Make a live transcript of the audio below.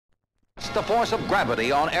the force of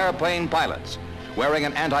gravity on airplane pilots. Wearing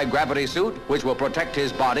an anti-gravity suit, which will protect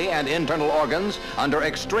his body and internal organs under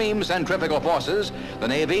extreme centrifugal forces, the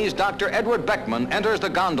Navy's Dr. Edward Beckman enters the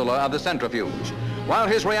gondola of the Centrifuge. While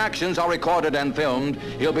his reactions are recorded and filmed,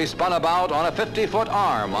 he'll be spun about on a 50-foot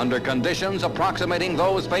arm under conditions approximating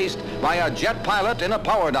those faced by a jet pilot in a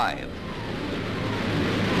power dive.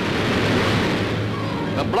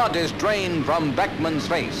 The blood is drained from Beckman's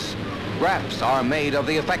face. Graphs are made of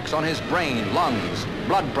the effects on his brain, lungs,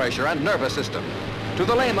 blood pressure, and nervous system. To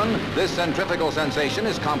the layman, this centrifugal sensation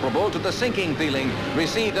is comparable to the sinking feeling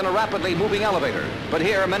received in a rapidly moving elevator, but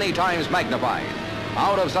here many times magnified.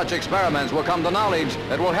 Out of such experiments will come the knowledge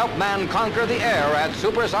that will help man conquer the air at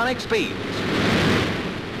supersonic speeds.